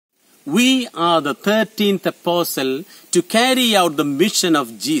we are the 13th apostle to carry out the mission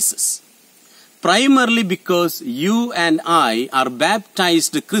of Jesus. Primarily because you and I are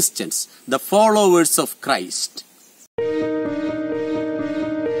baptized Christians, the followers of Christ.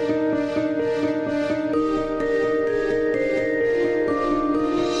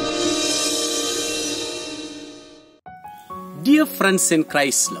 Dear friends in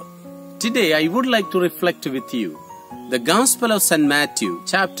Christ's love, today I would like to reflect with you the Gospel of St. Matthew,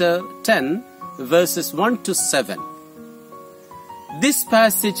 chapter 10, verses 1 to 7. This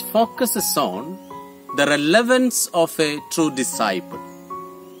passage focuses on the relevance of a true disciple.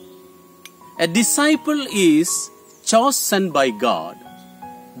 A disciple is chosen by God.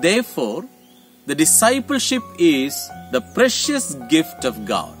 Therefore, the discipleship is the precious gift of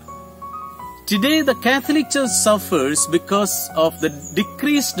God. Today, the Catholic Church suffers because of the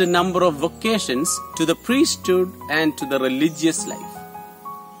decreased number of vocations to the priesthood and to the religious life.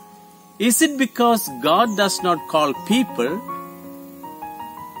 Is it because God does not call people?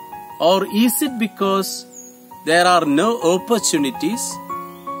 Or is it because there are no opportunities?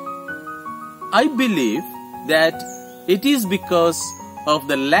 I believe that it is because of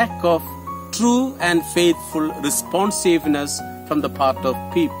the lack of true and faithful responsiveness from the part of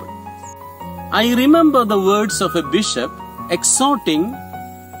people. I remember the words of a bishop exhorting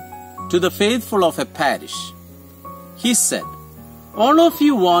to the faithful of a parish. He said, "All of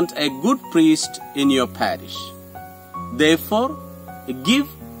you want a good priest in your parish. Therefore, give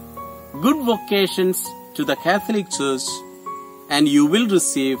good vocations to the Catholic Church and you will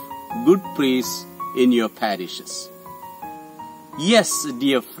receive good priests in your parishes." Yes,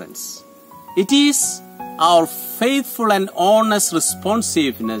 dear friends, it is our faithful and honest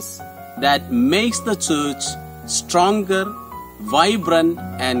responsiveness that makes the church stronger, vibrant,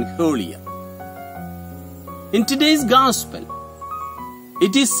 and holier. In today's gospel,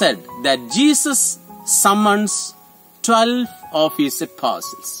 it is said that Jesus summons 12 of his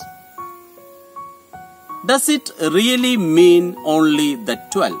apostles. Does it really mean only the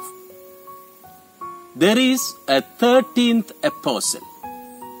 12? There is a 13th apostle,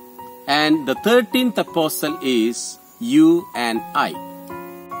 and the 13th apostle is you and I.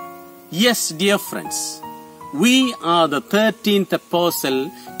 Yes, dear friends, we are the 13th apostle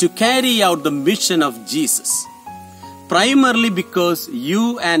to carry out the mission of Jesus. Primarily because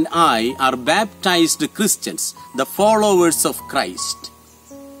you and I are baptized Christians, the followers of Christ.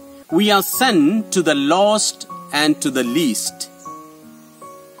 We are sent to the lost and to the least.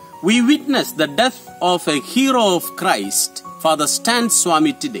 We witness the death of a hero of Christ, Father Stan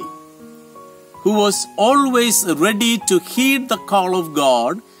Swami today, who was always ready to heed the call of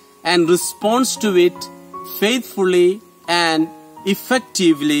God and responds to it faithfully and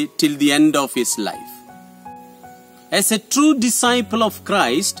effectively till the end of his life. As a true disciple of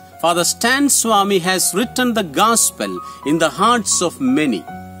Christ, Father Stan Swami has written the gospel in the hearts of many.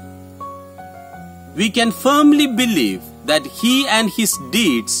 We can firmly believe that he and his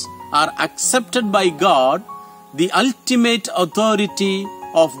deeds are accepted by God, the ultimate authority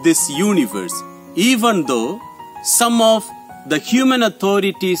of this universe, even though some of the human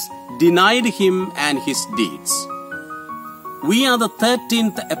authorities denied him and his deeds. We are the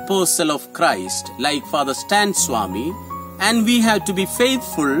 13th apostle of Christ, like Father Stan Swami, and we have to be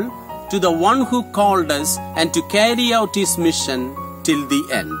faithful to the one who called us and to carry out his mission till the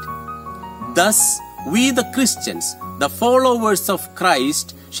end. Thus, we the Christians, the followers of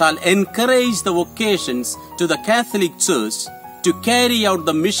Christ, shall encourage the vocations to the Catholic Church to carry out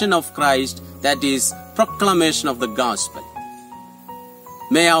the mission of Christ, that is, proclamation of the gospel.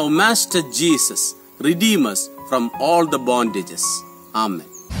 May our Master Jesus redeem us from all the bondages. Amen.